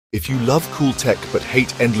If you love cool tech but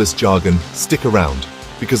hate endless jargon, stick around,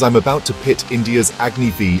 because I'm about to pit India's Agni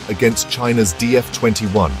V against China's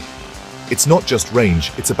DF-21. It's not just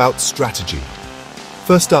range, it's about strategy.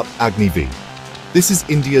 First up, Agni V. This is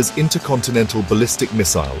India's intercontinental ballistic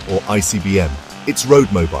missile, or ICBM. It's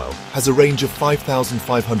road mobile, has a range of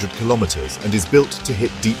 5,500 kilometers and is built to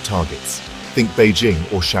hit deep targets. Think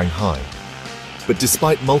Beijing or Shanghai. But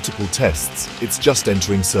despite multiple tests, it's just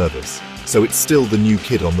entering service, so it's still the new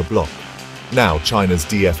kid on the block. Now China's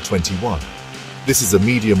DF-21. This is a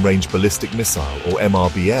medium-range ballistic missile, or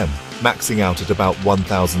MRBM, maxing out at about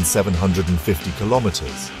 1,750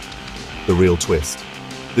 kilometers. The real twist: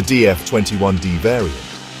 the DF-21D variant.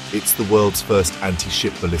 It's the world's first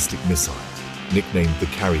anti-ship ballistic missile, nicknamed the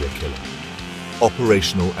Carrier Killer.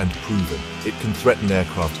 Operational and proven, it can threaten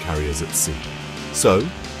aircraft carriers at sea. So,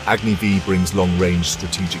 Agni V brings long-range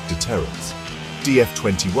strategic deterrence.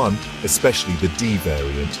 DF-21, especially the D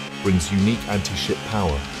variant, brings unique anti-ship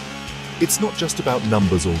power. It's not just about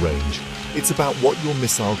numbers or range, it's about what your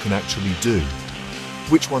missile can actually do.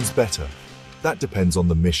 Which one's better? That depends on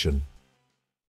the mission,